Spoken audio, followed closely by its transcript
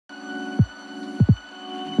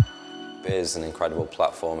Beer is an incredible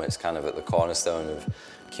platform. It's kind of at the cornerstone of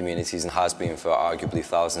communities and has been for arguably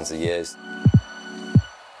thousands of years.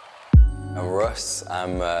 I'm Russ.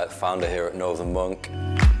 I'm a founder here at Northern Monk.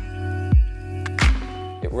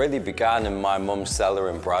 It really began in my mum's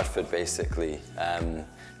cellar in Bradford, basically.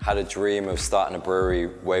 Had a dream of starting a brewery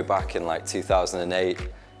way back in like 2008.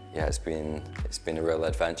 Yeah, it's been a real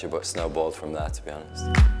adventure, but snowballed from there, to be honest.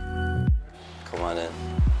 Come on in.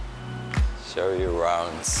 Show you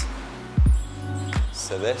around.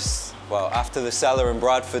 So after the cellar in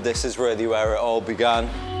Bradford, this is really where it all began.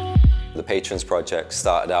 The Patrons Project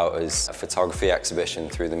started out as a photography exhibition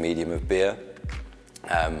through the medium of beer.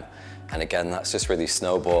 And again, that's just really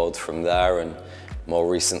snowballed from there. And more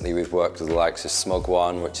recently, we've worked with the likes of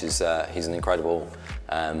Smug1, which is, he's an incredible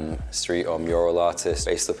street or mural artist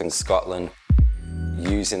based up in Scotland.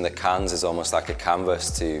 Using the cans as almost like a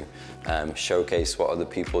canvas to showcase what other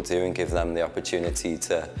people do and give them the opportunity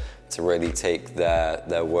to really take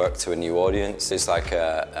their work to a new audience. It's like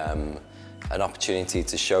an opportunity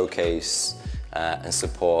to showcase and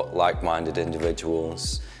support like-minded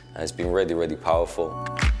individuals. And it's been really, really powerful.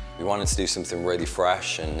 We wanted to do something really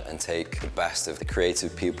fresh and take the best of the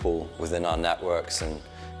creative people within our networks and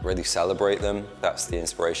really celebrate them. That's the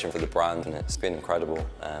inspiration for the brand, and it's been incredible.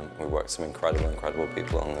 We worked with some incredible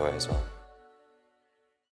people along the way as well.